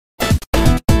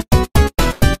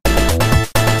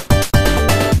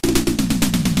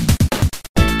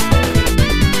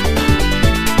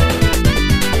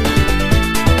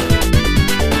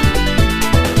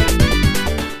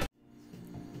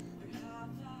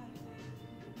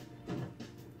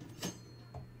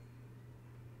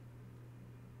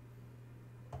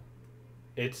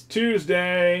It's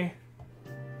Tuesday.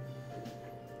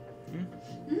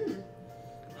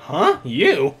 Huh?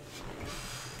 You?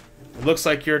 It looks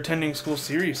like you're attending school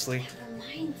seriously. That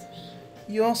reminds me.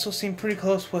 You also seem pretty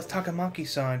close with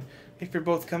Takamaki-san, if you're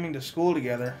both coming to school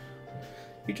together.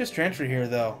 You just transferred here,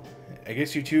 though. I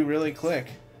guess you two really click.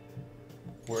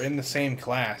 We're in the same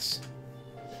class.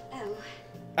 Oh.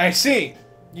 I see!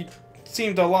 You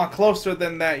seemed a lot closer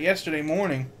than that yesterday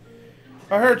morning.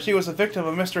 I heard she was a victim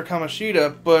of Mr.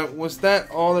 Kamashita, but was that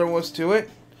all there was to it?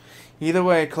 Either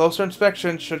way, closer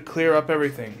inspection should clear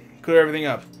everything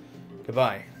up.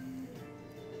 Goodbye.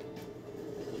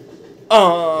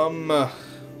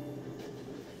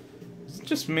 Is it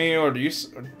just me, or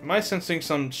am I sensing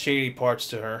some shady parts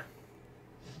to her?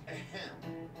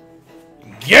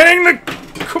 Getting the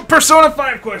Persona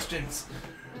 5 questions!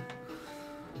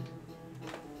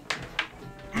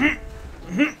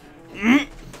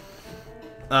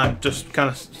 I'm just kind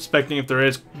of suspecting if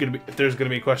there's gonna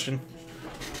be a question.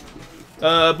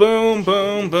 Boom,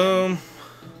 boom, boom.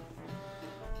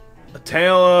 A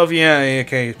tale of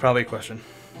okay, probably a question.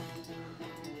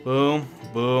 Boom,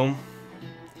 boom,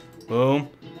 boom.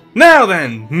 Now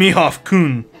then,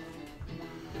 Mihoff-kun.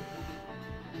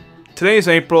 Today's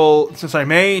May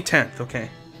 10th. Okay.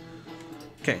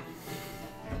 Okay.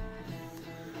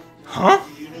 Huh?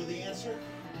 Do you know the answer?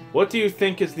 Who do you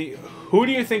think is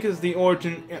the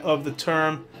origin of the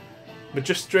term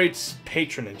magistrate's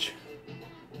patronage?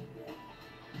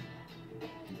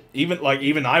 Even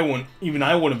I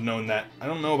would have known that. I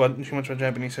don't know too much about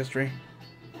Japanese history.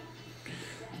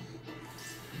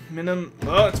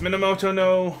 It's Minamoto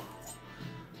no.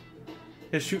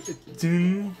 This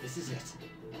is it.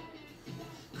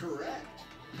 Correct.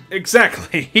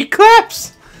 Exactly. He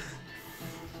claps.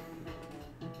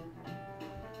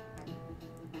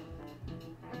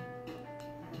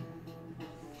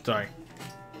 Sorry.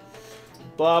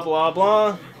 Blah blah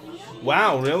blah.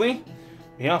 Wow, really?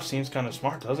 Mihoff seems kind of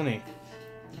smart, doesn't he?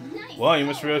 Nice. Well, you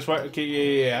must be really smart. Okay,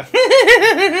 yeah.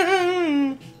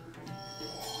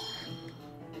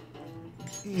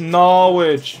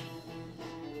 Knowledge.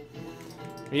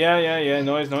 Yeah.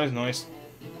 Noise.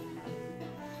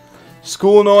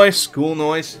 School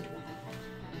noise.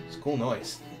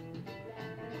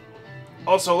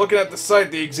 Also, looking at the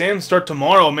site, the exams start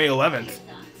tomorrow, May 11th.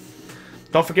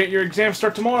 Don't forget your exams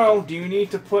start tomorrow. Do you need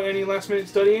to put any last-minute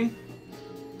studying?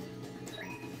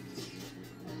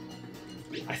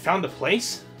 I found a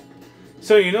place?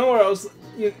 So you know where I was...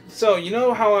 So, you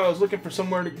know how I was looking for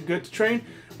somewhere good to train?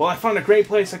 Well, I found a great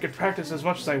place I could practice as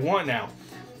much as I want now.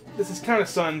 This is kind of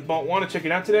fun, but want to check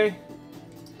it out today?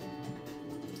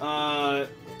 No,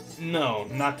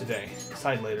 not today.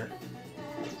 Decide later.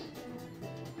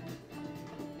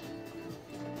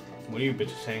 What are you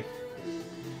bitches saying?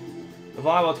 The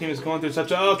volleyball team is going through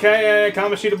such a... Okay,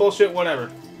 Kamashita bullshit,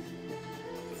 whatever.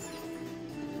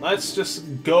 Let's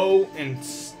just go and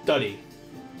study.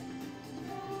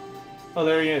 Oh,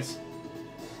 there he is.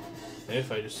 If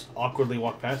I just awkwardly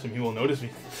walk past him, he will notice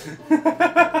me.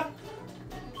 Alright,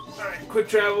 quick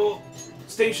travel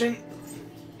station.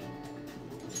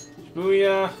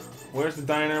 Shibuya. Where's the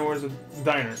diner?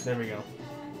 There we go.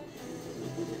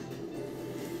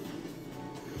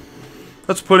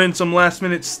 Let's put in some last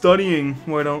minute studying,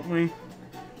 why don't we?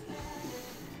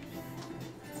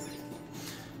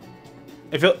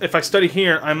 If I study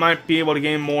here, I might be able to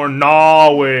gain more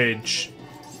knowledge.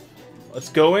 Let's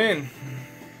go in.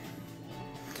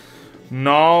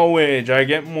 Knowledge. I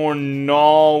get more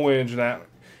knowledge.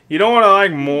 You know what I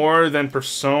like more than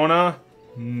Persona?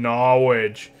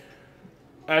 Knowledge.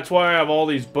 That's why I have all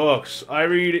these books. I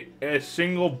read a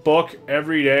single book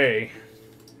every day.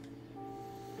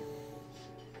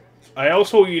 I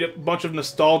also eat a bunch of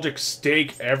nostalgic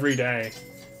steak every day.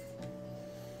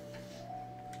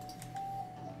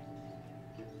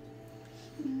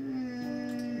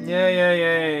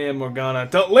 Yeah, Morgana.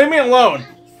 Don't leave me alone!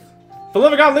 For the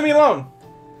love of God, leave me alone!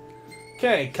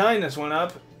 Okay, kindness went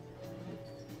up.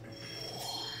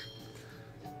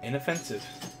 Inoffensive.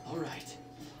 Alright.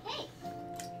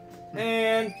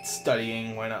 And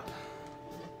studying went up.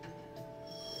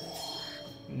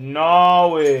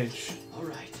 Knowledge.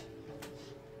 Alright.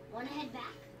 Wanna head back?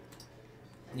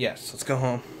 Yes, let's go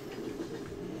home.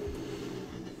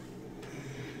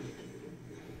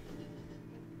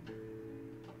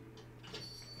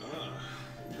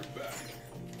 You're back.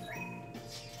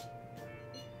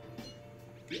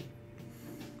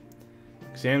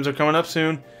 Exams are coming up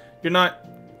soon. You're not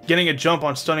getting a jump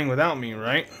on studying without me,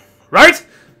 right? Right?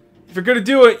 If you're gonna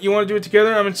do it, you want to do it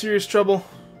together, I'm in serious trouble.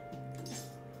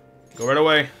 Go right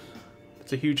away.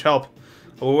 It's a huge help.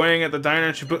 We're waiting at the diner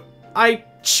in Shibuya. I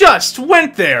just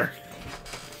went there!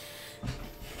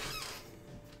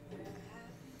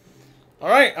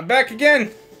 Alright, I'm back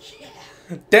again.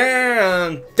 Yeah.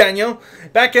 Damn, Daniel.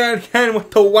 Back out again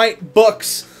with the white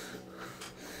books.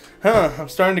 Huh, I'm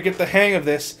starting to get the hang of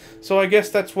this. So I guess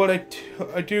that's what I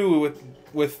do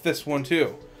with this one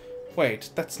too. Wait,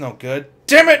 that's no good.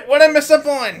 Damn it, what'd I mess up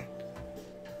on?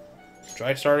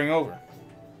 Try starting over.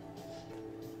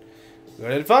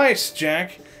 Good advice,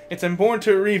 Jack. It's important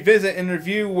to revisit and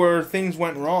review where things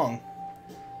went wrong.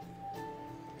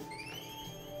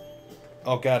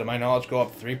 Oh god, did my knowledge go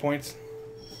up 3 points?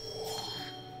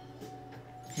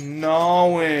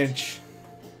 Knowledge.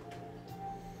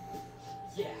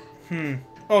 Yeah.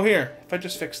 Oh, here. If I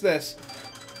just fix this.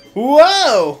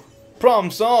 Whoa!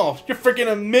 Problem solved. You're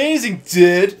freaking amazing,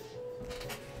 dude. I'm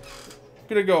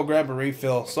gonna go grab a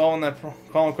refill. Solving that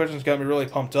calling questions got me really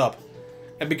pumped up.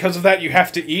 And because of that, you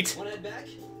have to eat? Want to head back?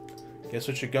 Guess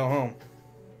we should go home.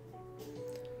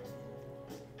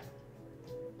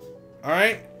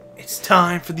 Alright. It's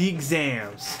time for the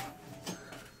exams.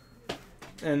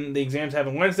 And the exams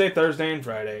happen Wednesday, Thursday, and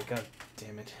Friday. God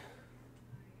damn it.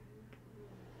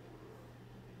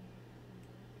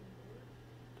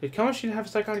 Did Kamoshida have a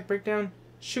psychotic breakdown?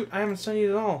 Shoot, I haven't studied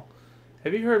at all.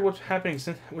 Have you heard what's happening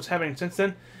since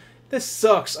then? This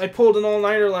sucks. I pulled an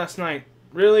all-nighter last night.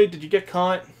 Really? Did you get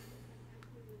caught?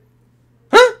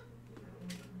 Huh?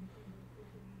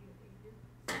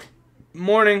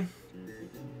 Morning.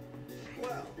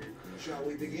 Well, shall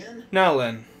we begin? Now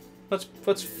then, let's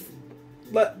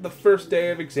let the first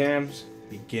day of exams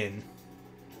begin.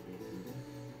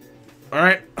 All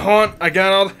right, hold on. I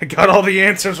got all the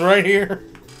answers right here.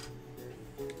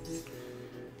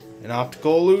 An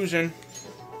optical illusion.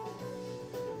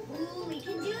 Ooh, we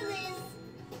can do this.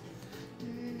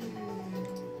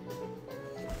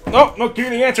 No, no, give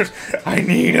me the answers. I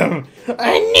need them.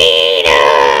 I need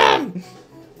them.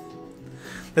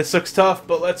 This looks tough,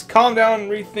 but let's calm down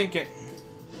and rethink it.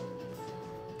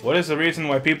 What is the reason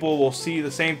why people will see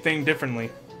the same thing differently?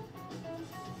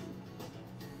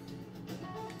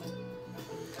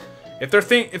 If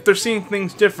they're seeing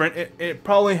things different, it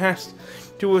probably has to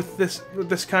do with this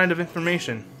kind of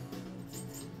information.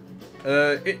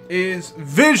 It is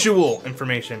visual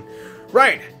information.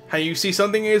 Right. How you see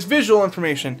something is visual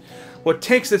information. What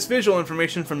takes this visual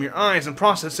information from your eyes and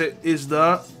process it is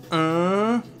the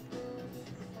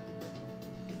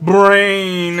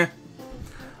brain.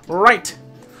 Right.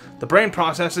 The brain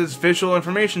processes visual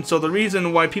information, so the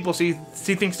reason why people see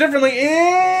things differently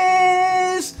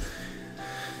is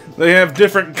they have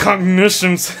different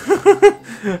cognitions.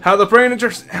 How the brain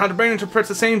interprets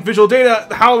the same visual data,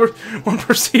 how one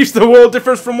perceives the world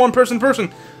differs from one person to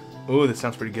person. Ooh, this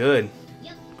sounds pretty good.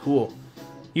 Yep. Cool.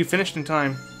 You finished in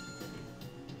time.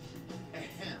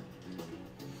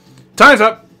 Time's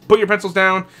up. Put your pencils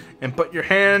down and put your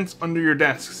hands under your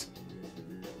desks.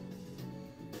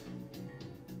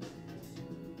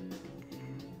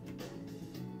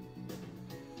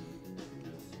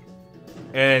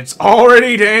 And it's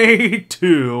already day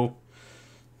 2.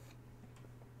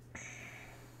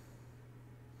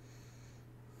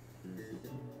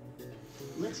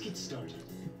 Let's get started.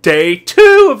 Day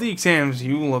 2 of the exams.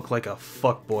 You look like a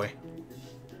fuckboy.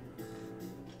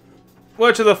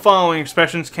 Which of the following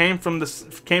expressions came from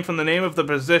the name of the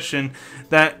position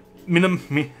that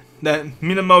Minamoto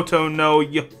no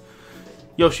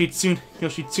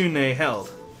Yoshitsune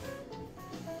held?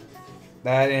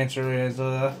 That answer is,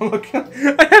 look,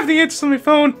 I have the answers on my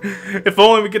phone. If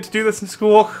only we get to do this in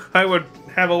school, I would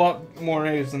have a lot more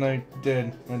A's than I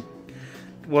did. I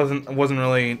wasn't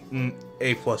really an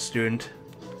A+ student.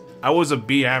 I was a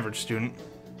B average student.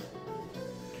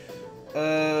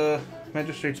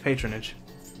 Magistrate's patronage.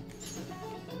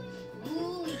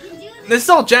 Ooh, we can do this. This is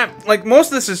all most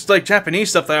of this is like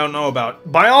Japanese stuff that I don't know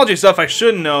about. Biology stuff I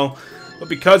should know. But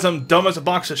because I'm dumb as a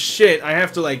box of shit, I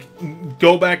have to, like,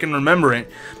 go back and remember it.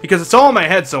 Because it's all in my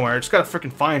head somewhere. I just gotta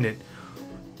freaking find it.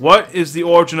 What is the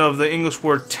origin of the English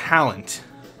word talent?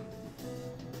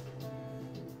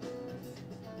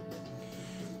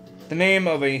 The name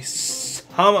of a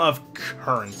sum of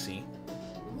currency.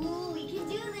 Ooh, we can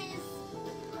do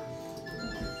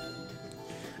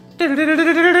this.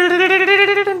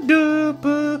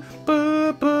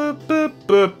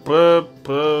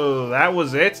 That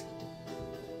was it?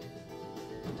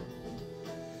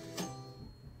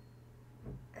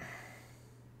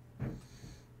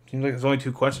 Seems like there's only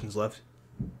 2 questions left.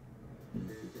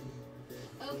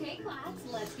 Okay, class,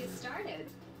 let's get started.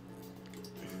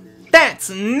 That's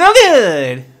no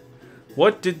good!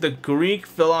 What did the Greek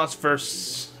philosopher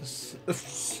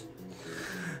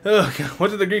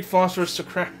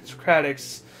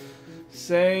Socrates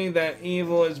say that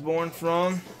evil is born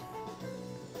from?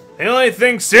 The only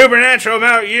thing supernatural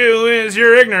about you is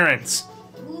your ignorance.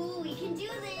 Ooh, we can do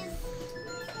this.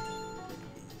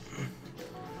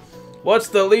 What's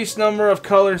the least number of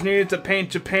colors needed to paint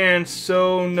Japan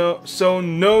so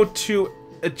no two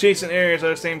adjacent areas are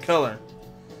the same color?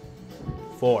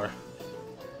 4.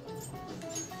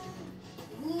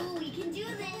 Ooh, we can do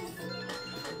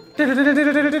this.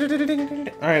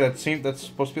 Alright, that's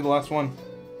supposed to be the last one.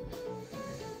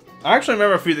 I actually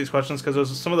remember a few of these questions because it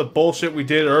was some of the bullshit we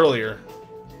did earlier.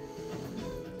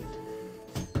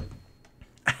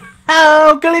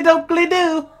 Oh, gully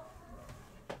do.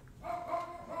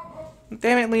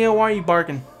 Damn it, Leo, why are you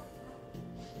barking?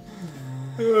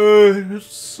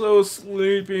 So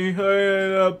sleepy. I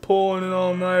ended up pulling an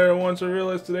all-nighter once I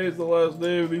realized today's the last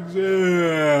day of the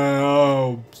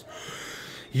exams.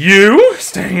 You?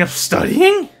 Staying up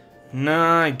studying?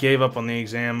 Nah, I gave up on the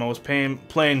exam. I was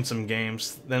playing some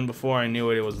games. Then before I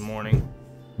knew it, it was morning.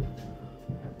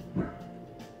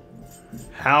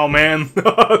 How, man?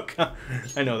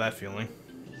 I know that feeling.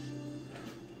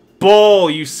 Bull,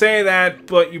 you say that,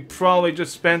 but you probably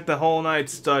just spent the whole night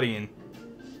studying.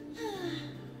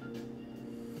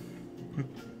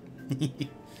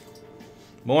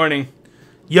 Morning.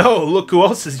 Yo, look who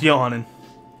else is yawning.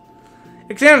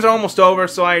 Exams are almost over,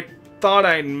 so I thought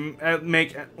I'd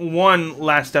make one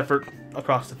last effort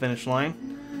across the finish line.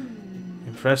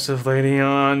 Impressive, Lady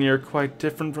On. You're quite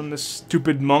different from this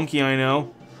stupid monkey I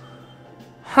know.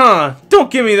 Huh, don't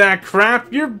give me that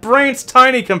crap. Your brain's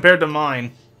tiny compared to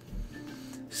mine.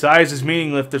 Size is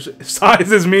meaningless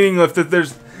if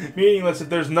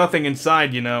there's nothing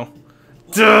inside, you know.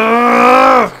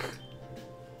 Duh!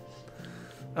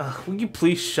 Will you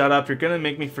please shut up? You're gonna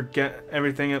make me forget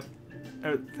everything I'm...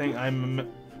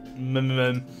 Look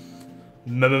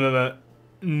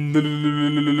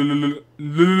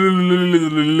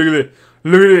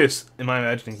at this. Am I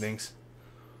imagining things?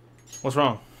 What's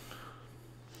wrong?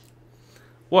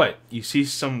 What? You see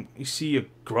a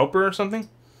groper or something?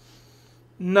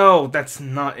 No, that's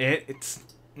not it. It's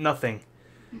nothing.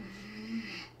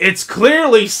 It's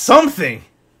clearly something.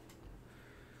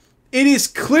 It is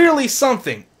clearly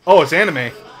something. Oh, it's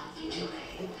anime.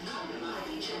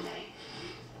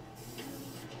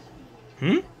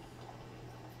 Hmm? Oh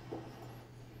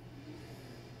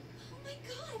my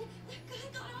god, that guy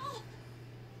got off.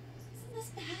 Isn't this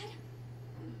bad?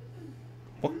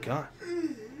 What guy?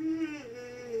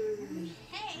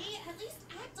 Hey, at least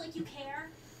act like you care.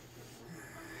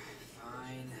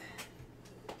 Fine.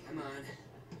 Come on.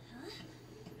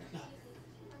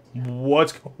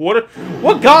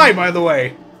 What guy, by the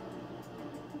way?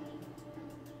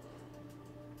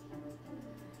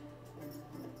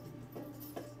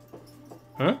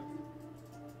 Huh?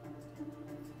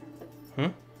 Huh?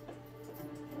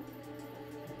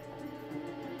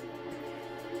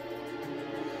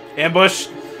 Ambush.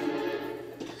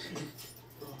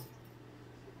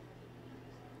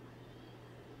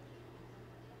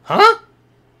 Huh?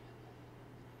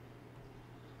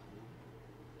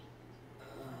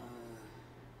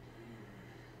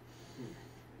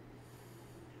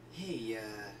 Hey,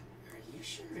 are you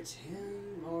sure it's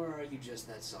him, or are you just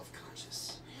that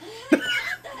self-conscious?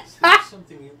 Is that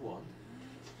something you want?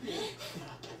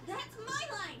 That's my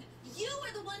line. You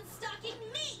are the one stalking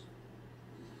me.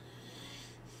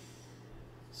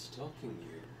 Stalking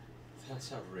you?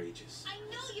 That's outrageous. I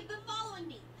know you've been following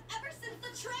me ever since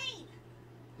the train.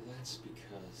 That's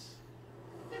because...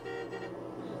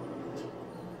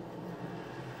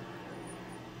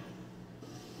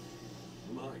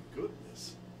 My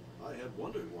goodness. I had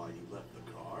wondered why you left the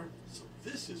car, so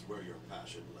this is where your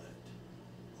passion led.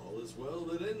 All is well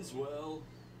that ends well.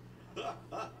 Huh?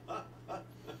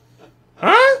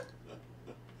 I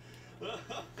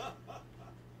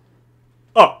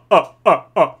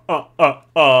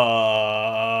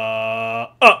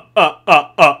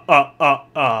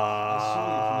saw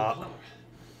you from the car,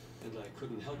 and I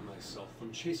couldn't help myself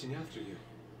from chasing after you.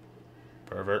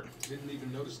 Pervert. Didn't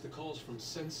even notice the calls from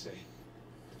Sensei.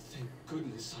 Thank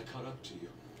goodness I caught up to you.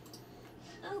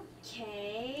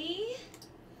 Okay.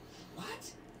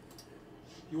 What?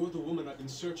 You're the woman I've been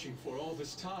searching for all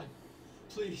this time.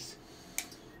 Please,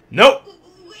 Nope.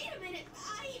 Wait a minute.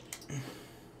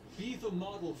 be the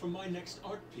model for my next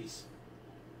art piece.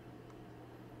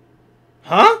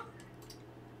 Huh?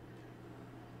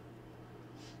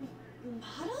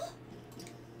 Model?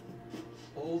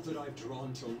 All that I've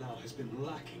drawn till now has been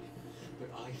lacking,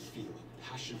 but I feel a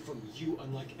passion from you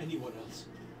unlike anyone else.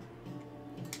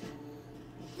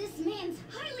 This man's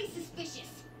highly suspicious.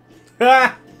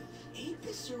 Ha! Ain't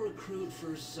this a recruit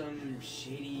for some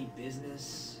shady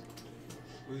business?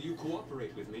 Will you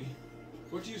cooperate with me?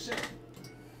 What do you say?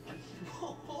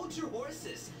 Hold your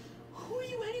horses. Who are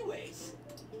you anyways?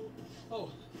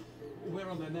 Oh, where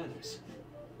are my manners?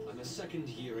 I'm a second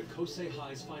year at Kosei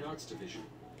High's Fine Arts Division.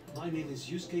 My name is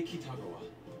Yusuke Kitagawa.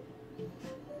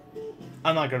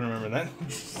 I'm not gonna remember that.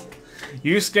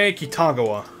 Yusuke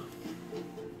Kitagawa.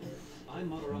 I'm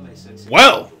Madarame Sensei.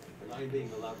 Well! And I'm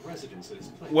being allowed residence at his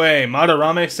place. Wait,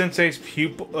 Madarame Sensei's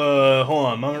pupil. Hold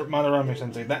on, Madarame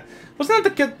Sensei. That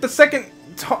wasn't that the second.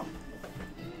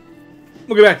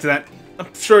 We'll get back to that.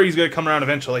 I'm sure he's gonna come around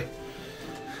eventually.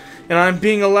 And I'm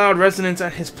being allowed residence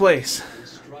at his place. I'm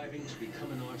striving to become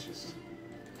an artist.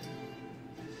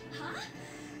 Huh?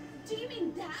 Do you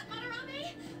mean that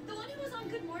Madarame? The one who was on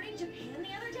Good Morning Japan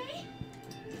the other day?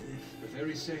 The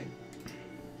very same.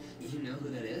 You know who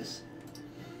that is?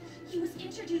 He was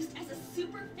introduced as a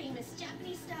super famous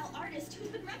Japanese-style artist who's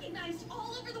been recognized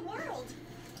all over the world.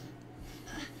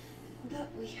 But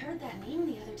we heard that name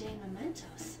the other day in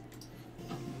Mementos.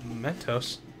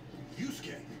 Mementos?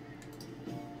 Yusuke.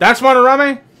 That's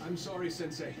Madarame? I'm sorry,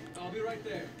 Sensei. I'll be right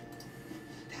there.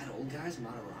 That old guy's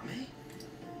Madarame?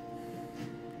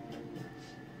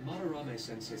 Madarame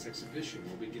Sensei's exhibition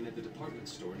will begin at the department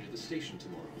store near the station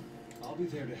tomorrow. I'll be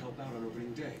there to help out on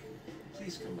opening day.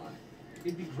 Please come by.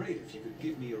 It'd be great if you could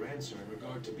give me your answer in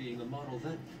regard to being a model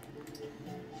then.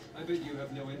 I bet you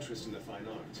have no interest in the fine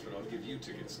arts, but I'll give you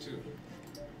tickets too.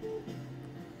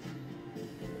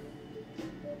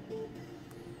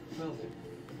 Well then,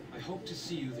 I hope to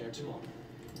see you there tomorrow.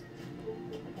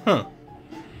 Huh.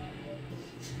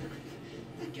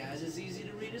 That guy's as easy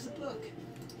to read as a book.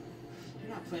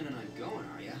 You're not planning on going,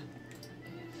 are ya?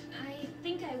 I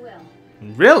think I will.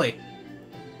 Really?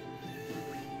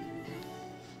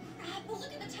 But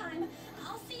look at the time.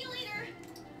 I'll see you later.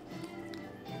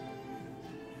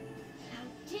 How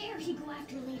dare he go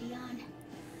after Lady Ann?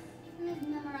 I've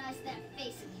memorized that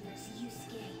face of yours,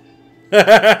 Yusuke.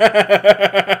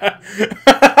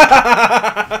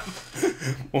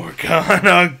 Oh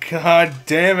god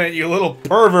damn it, you little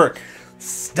pervert.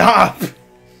 Stop.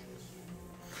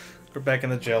 We're back in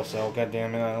the jail cell. God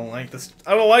damn it, I don't like this.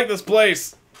 I don't like this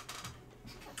place.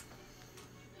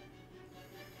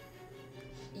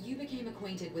 You became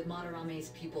acquainted with Madarame's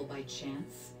pupil by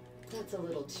chance? That's a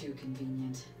little too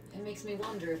convenient. It makes me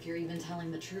wonder if you're even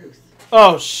telling the truth.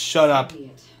 Oh, shut up. Be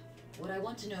it. What I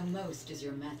want to know most is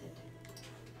your method.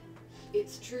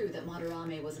 It's true that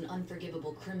Madarame was an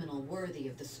unforgivable criminal worthy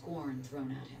of the scorn thrown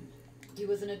at him. He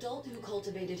was an adult who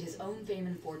cultivated his own fame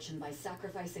and fortune by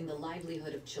sacrificing the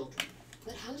livelihood of children.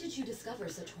 But how did you discover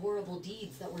such horrible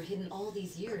deeds that were hidden all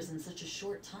these years in such a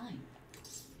short time?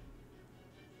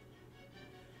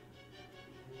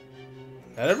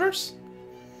 Metaverse?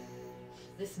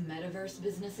 This metaverse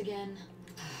business again?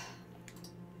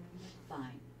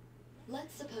 Fine.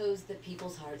 Let's suppose that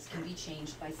people's hearts can be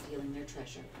changed by stealing their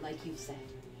treasure, like you've said.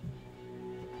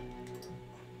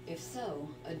 If so,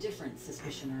 a different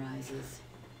suspicion arises.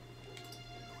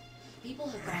 People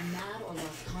have gone mad or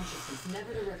lost consciousness,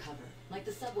 never to recover, like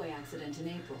the subway accident in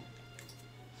April.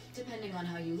 Depending on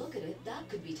how you look at it, that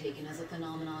could be taken as a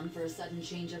phenomenon for a sudden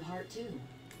change of heart too.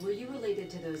 Were you related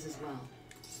to those as well?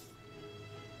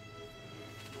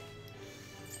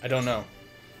 I don't know.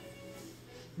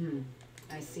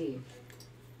 I see.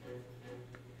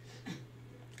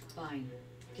 Fine.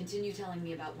 Continue telling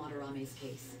me about Madarame's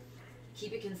case.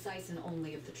 Keep it concise and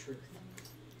only of the truth.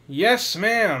 Yes,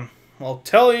 ma'am. I'll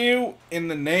tell you in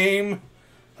the name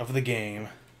of the game.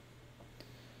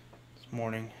 This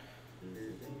morning.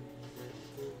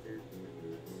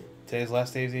 Today's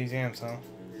last day of the exams, huh?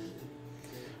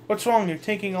 What's wrong? You're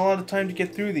taking a lot of time to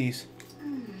get through these.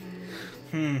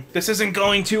 This isn't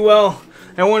going too well.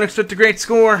 I won't expect a great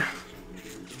score.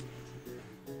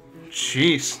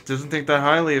 Jeez, doesn't think that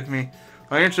highly of me.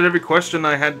 I answered every question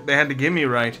they had to give me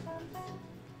right.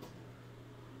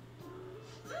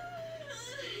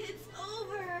 It's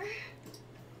over.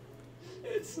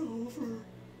 It's over.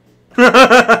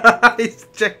 He's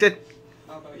checked it.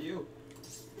 How about you?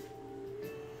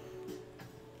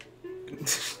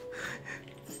 It's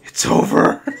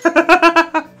over.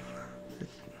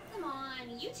 Come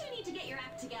on, you two need to get your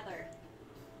act together.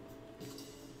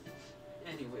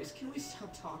 Anyways, can we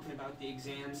stop talking about the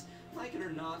exams? Like it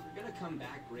or not, they're gonna come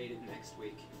back graded next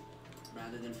week.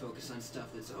 Rather than focus on stuff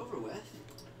that's over with.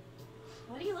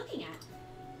 What are you looking at?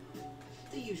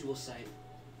 The usual site.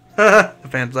 The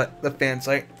fan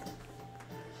site.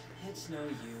 It's no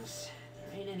use.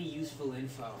 There ain't any useful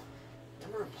info.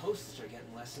 Number of posts are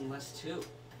getting less and less too.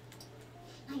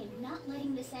 I am not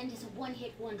letting this end as a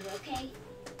one-hit wonder, okay?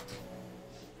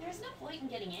 There's no point in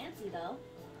getting antsy, though.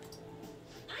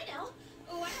 I know.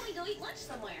 Why don't we go eat lunch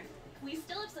somewhere? We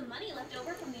still have some money left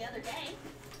over from the other day.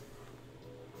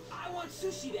 I want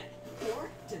sushi then, or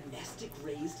domestic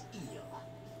raised eel.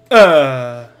 We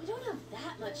don't have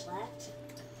that much left.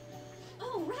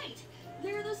 Oh, right.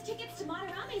 There are those tickets to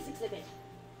Madarame's exhibit.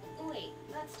 Wait,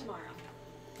 that's tomorrow.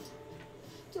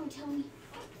 Don't tell me.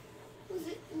 Was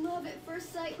it love at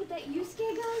first sight with that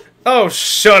Yusuke guy? Oh,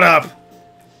 shut up!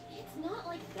 It's not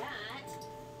like that.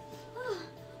 Oh,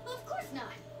 of course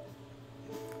not.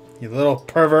 You little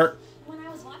pervert. When I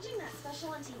was watching that special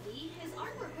on TV, his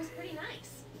artwork was pretty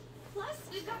nice. Plus,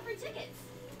 we've got free tickets.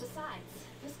 Besides,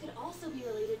 this could also be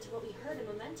related to what we heard in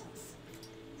Mementos.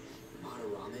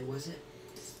 Madarame, was it?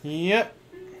 Yep.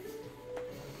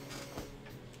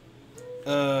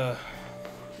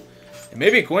 It may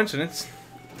be a coincidence.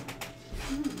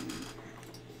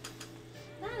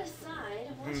 That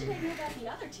aside, what should I know about the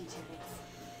other 2 tickets?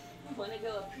 Want to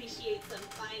go appreciate some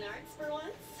fine arts for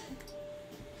once?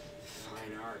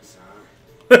 Fine arts,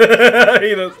 huh?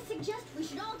 You know. I suggest we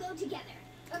should all go together.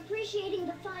 Appreciating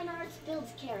the fine arts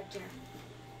builds character.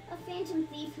 A phantom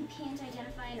thief who can't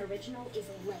identify an original is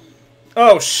lame.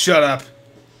 Oh, shut up.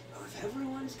 Well, if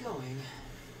everyone's going...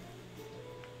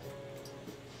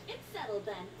 It's settled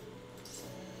then.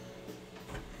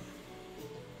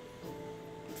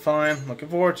 Fine, looking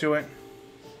forward to it.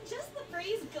 Just the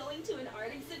phrase going to an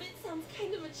art exhibit sounds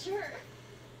kind of mature.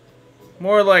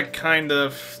 More like kind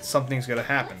of something's gonna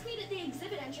happen. Let's meet at the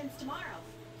exhibit entrance tomorrow.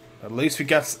 At least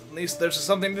there's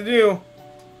something to do.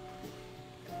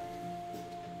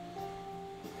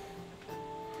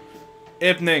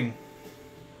 Evening.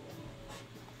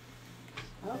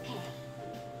 Okay.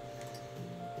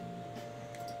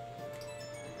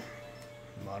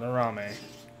 Madarame.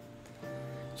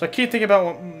 So I keep thinking about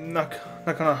what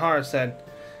Nakanohara said.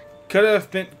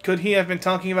 Could he have been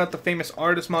talking about the famous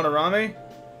artist Madarame?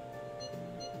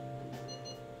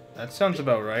 That sounds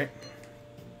about right.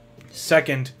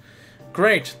 Second,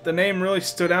 great, the name really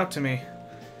stood out to me.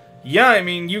 Yeah, I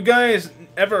mean, you guys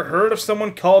ever heard of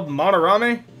someone called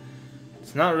Madarame?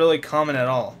 It's not really common at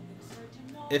all.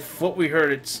 If what we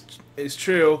heard is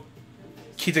true,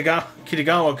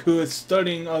 Kitagawa, who is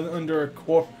studying under a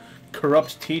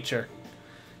corrupt teacher.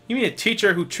 You mean a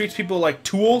teacher who treats people like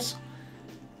tools?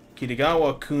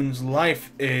 Kitagawa-kun's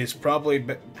life is probably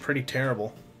pretty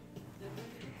terrible.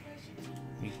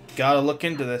 You gotta look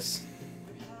into this.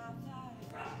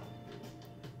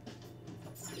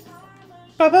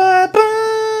 Ba-ba-ba!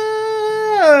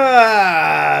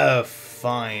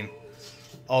 Fine.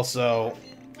 Also,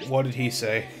 what did he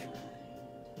say?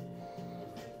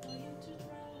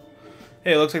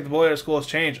 Hey, it looks like the boy at our school has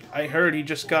changed. I heard he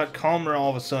just got calmer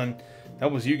all of a sudden.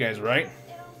 That was you guys, right?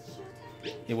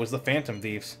 It was the Phantom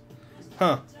Thieves.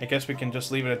 Huh, I guess we can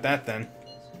just leave it at that then.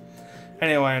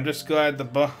 Anyway, I'm just glad the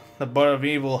butt of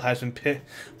evil has been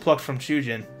plucked from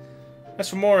Shujin. As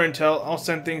for more intel, I'll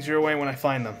send things your way when I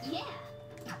find them. Yeah.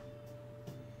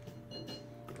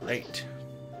 Great.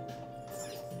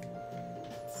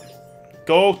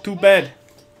 Go to bed.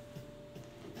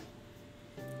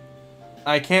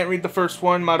 I can't read the first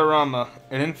one, Madarama.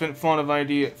 An infant font of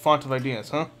ideas,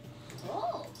 huh?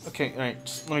 Oh. Okay, alright,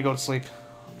 just let me go to sleep.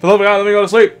 For the love of God, let me go to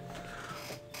sleep!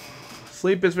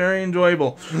 Sleep is very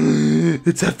enjoyable.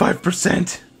 It's at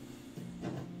 5%.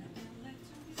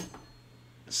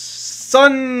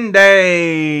 Sunday!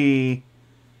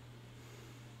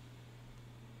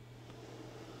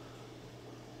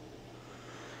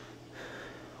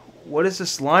 What is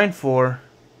this line for?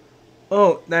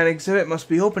 Oh, that exhibit must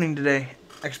be opening today.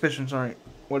 Exhibition, sorry.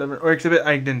 Whatever. Or exhibit,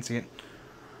 I didn't see it.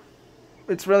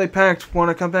 It's really packed. Want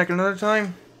to come back another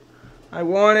time? I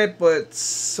want it, but it's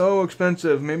so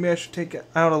expensive. Maybe I should take it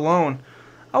out alone.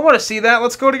 I want to see that.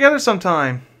 Let's go together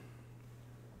sometime.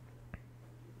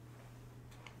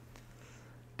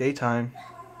 Daytime.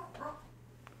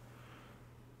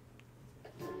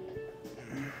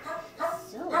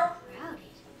 So crowded.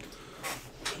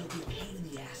 It'll be a pain in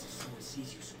the ass if someone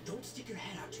sees you, so don't stick your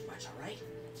head out too much, alright?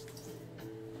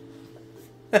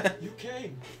 You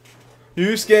came.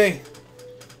 Yusuke.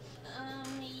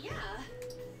 Yeah.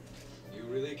 You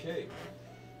really came.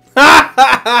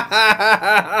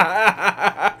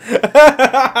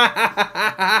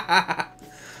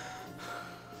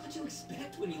 What'd you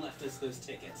expect when you left us those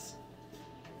tickets?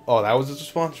 Oh, that was his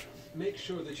response? Make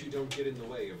sure that you don't get in the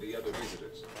way of the other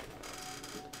visitors.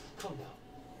 Come now.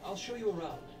 I'll show you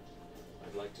around.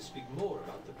 I'd like to speak more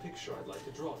about the picture I'd like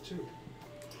to draw, too.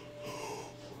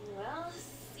 Well,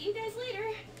 see you guys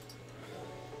later.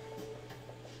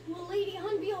 Will Lady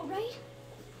Han be alright?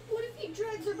 What if he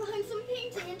drags her behind some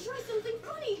painting and tries something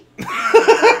funny?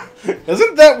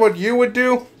 Isn't that what you would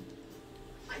do?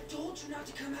 I told you not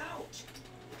to come out.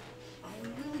 Are we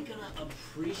really gonna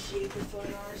appreciate the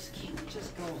fine arts? Can't we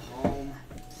just go home?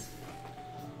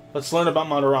 Let's learn about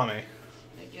Madarame.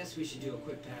 I guess we should do a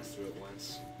quick pass through it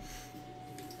once.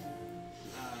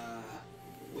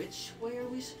 Which way are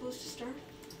we supposed to start?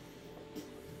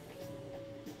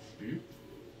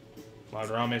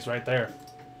 Madarame's right there.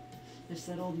 It's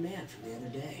that old man from the other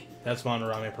day. That's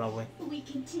Madarame, probably. We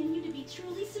continue to be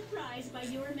truly surprised by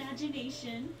your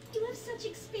imagination. You have such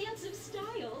expansive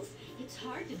styles. It's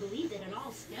hard to believe that it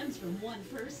all stems from one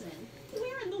person.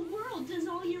 Where in the world does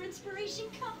all your inspiration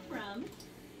come from?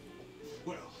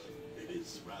 Well, it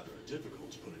is rather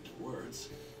difficult to put into words.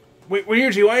 Wait,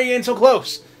 Ryuji, why are you getting so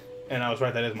close? And I was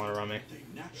right, that is Madarame. They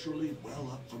naturally well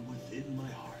up from within my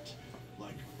heart,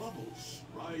 like bubbles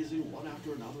rising one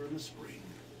after another in the spring.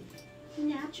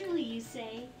 Naturally, you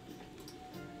say.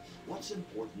 What's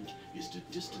important is to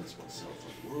distance oneself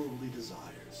from worldly desires,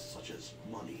 such as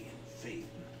money and fame.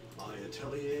 My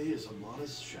atelier is a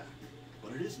modest shack,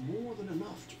 but it is more than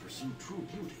enough to pursue true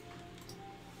beauty.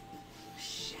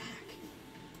 Shack.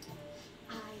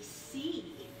 I see.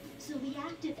 So the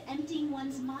act of emptying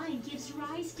one's mind gives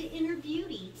rise to inner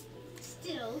beauty.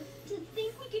 Still, to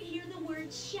think we could hear the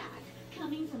word shack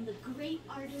coming from the great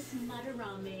artist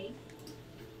Madarame.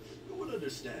 You would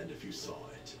understand if you saw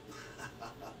it.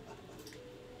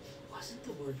 Wasn't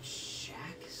the word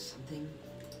shack something?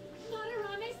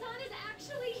 Madarame-san is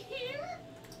actually here?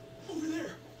 Over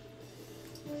there!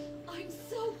 I'm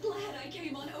so glad I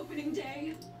came on opening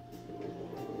day.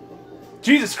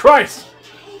 Jesus Christ!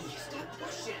 Hey, stop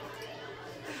pushing!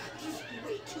 There's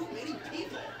way too many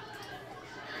people!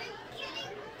 I'm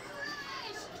getting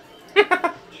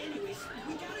crushed! Anyways,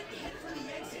 we gotta head for the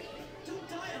exit. Don't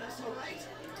die on us, alright?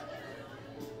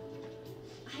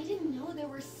 I didn't know there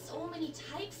were so many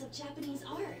types of Japanese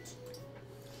art.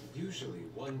 Usually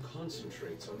one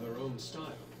concentrates on their own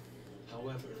style.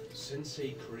 However,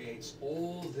 Sensei creates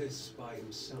all this by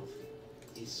himself.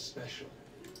 He's special.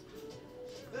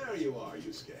 There you are,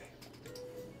 Yusuke.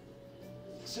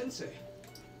 Sensei!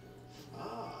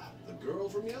 Ah, the girl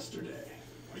from yesterday.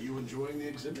 Are you enjoying the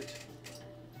exhibit?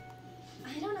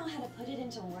 I don't know how to put it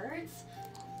into words,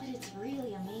 but it's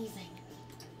really amazing.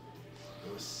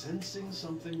 You're sensing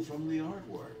something from the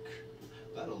artwork.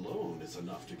 That alone is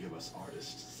enough to give us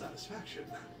artists satisfaction.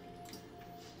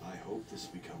 I hope this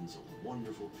becomes a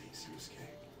wonderful piece, Yusuke.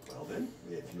 Well then,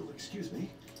 if you'll excuse me.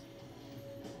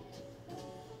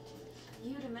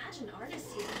 You'd imagine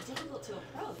artists would be difficult to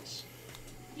approach.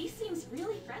 He seems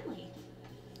really friendly.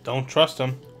 Don't trust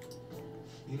him.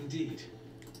 Indeed.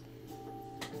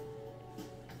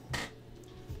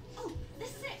 Oh, this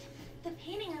is it! The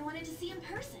painting I wanted to see in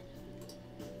person.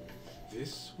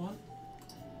 This one?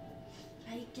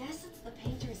 I guess it's the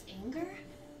painter's anger?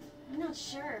 I'm not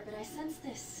sure, but I sense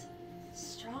this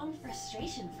strong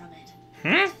frustration from it.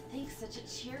 To think such a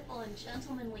cheerful and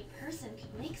gentlemanly person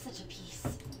could make such a piece.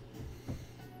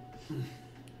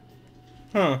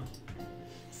 Huh.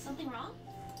 Something wrong?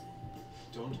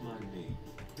 Don't mind me.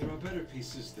 There are better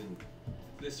pieces than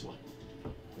this one.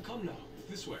 Come now,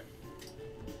 this way.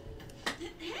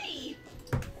 Hey!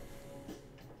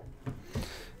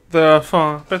 There are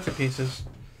far better pieces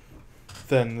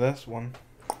than this one.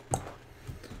 That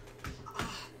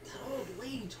old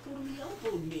lady totally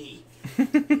elbowed me.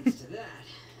 Thanks to that,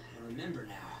 I remember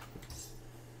now.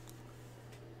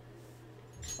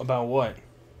 About what?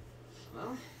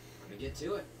 Well, let me get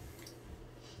to it.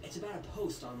 It's about a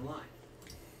post online.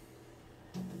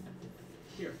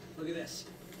 Here, look at this.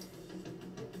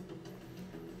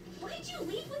 Why did you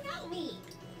leave without me?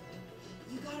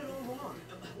 You got it all wrong.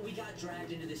 We got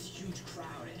dragged into this huge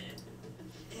crowd and...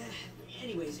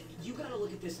 anyways, you gotta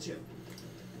look at this too.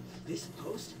 This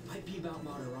post might be about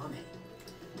Madarame.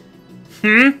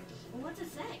 What's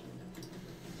it say?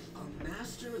 A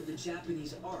master of the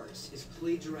Japanese arts is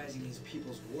plagiarizing his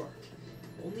pupil's work.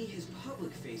 Only his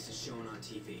public face is shown on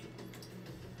TV.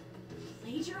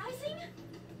 Plagiarizing?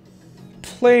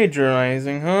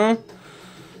 Plagiarizing, huh?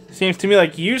 Seems to me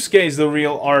like Yusuke's the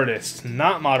real artist,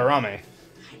 not Madarame.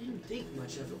 I didn't think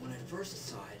much of it when I first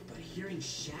saw it, but hearing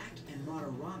Shack and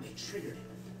Madarame triggered it.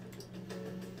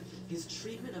 His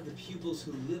treatment of the pupils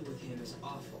who live with him is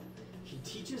awful. He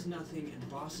teaches nothing and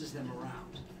bosses them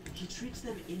around. He treats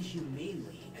them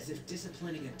inhumanely, as if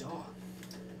disciplining a dog.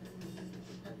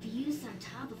 Abuse on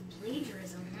top of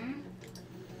plagiarism, huh?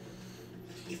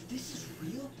 If this is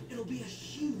real, it'll be a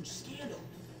huge scandal.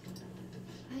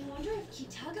 I wonder if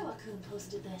Kitagawa-kun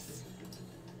posted this.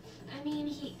 I mean,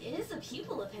 he is a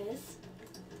pupil of his.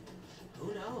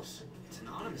 Who knows? It's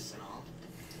anonymous and all.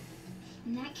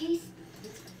 In that case,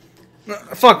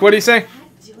 Fuck, what do you say?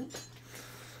 doing...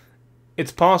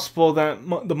 it's possible that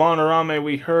the Madarame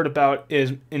we heard about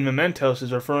is in Mementos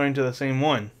is referring to the same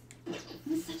one.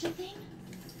 Was such a thing?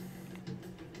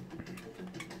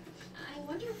 I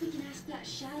wonder if we can ask that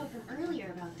shadow from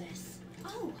earlier about this.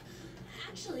 Oh,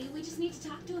 actually, we just need to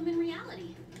talk to him in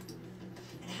reality.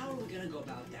 And how are we gonna go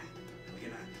about that? Are we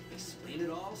gonna explain it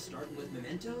all, starting with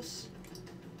Mementos?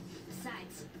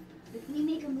 Besides, if we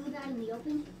make a move out in the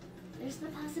open, there's the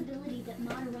possibility that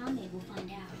Madarame will find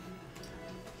out.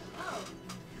 Oh,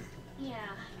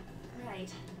 yeah,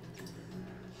 right.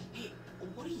 Hey,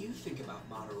 what do you think about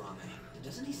Madarame?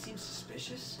 Doesn't he seem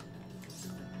suspicious?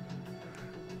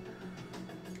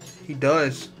 He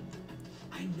does.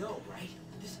 I know, right?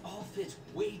 This all fits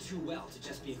way too well to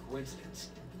just be a coincidence.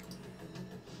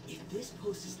 If this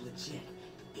post is legit,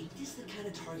 ain't this the kind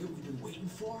of target we've been waiting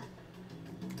for?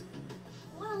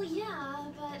 Well, yeah,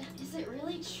 but is it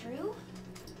really true?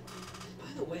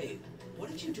 By the way, what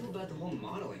did you do about the whole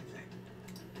modeling thing?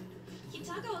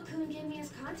 Kitagawa-kun gave me his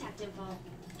contact info,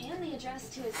 and the address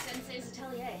to his sensei's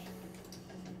atelier.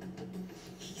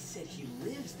 He said he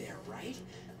lives there, right?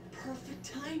 Perfect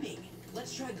timing.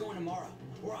 Let's try going tomorrow.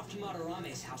 We're off to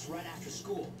Madarame's house right after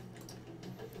school.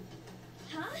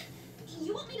 Huh?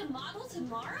 You want me to model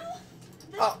tomorrow?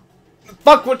 Oh,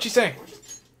 fuck what you saying.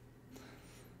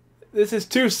 This is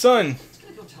too son. Just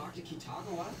gonna go talk to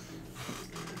Kitagawa.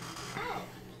 Oh,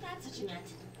 that's what you meant.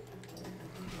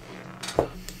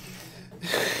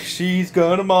 She's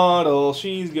gonna model.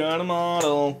 She's gonna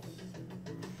model.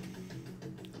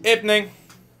 Evening.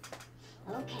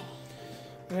 Okay.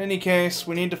 In any case,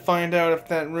 we need to find out if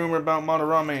that rumor about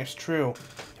Madarame is true.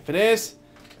 If it is,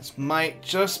 this might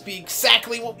just be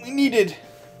exactly what we needed.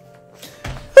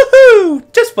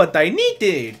 Woohoo! Just what I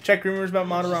needed. Check rumors about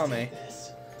Madarame.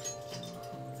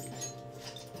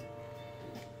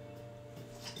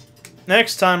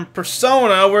 Next time,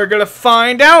 Persona, we're gonna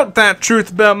find out that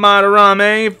truth about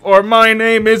Madarame, or my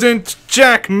name isn't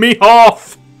Jack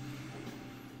Mehoff.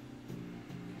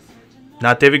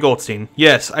 Not David Goldstein.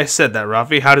 Yes, I said that,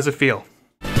 Rafi. How does it feel?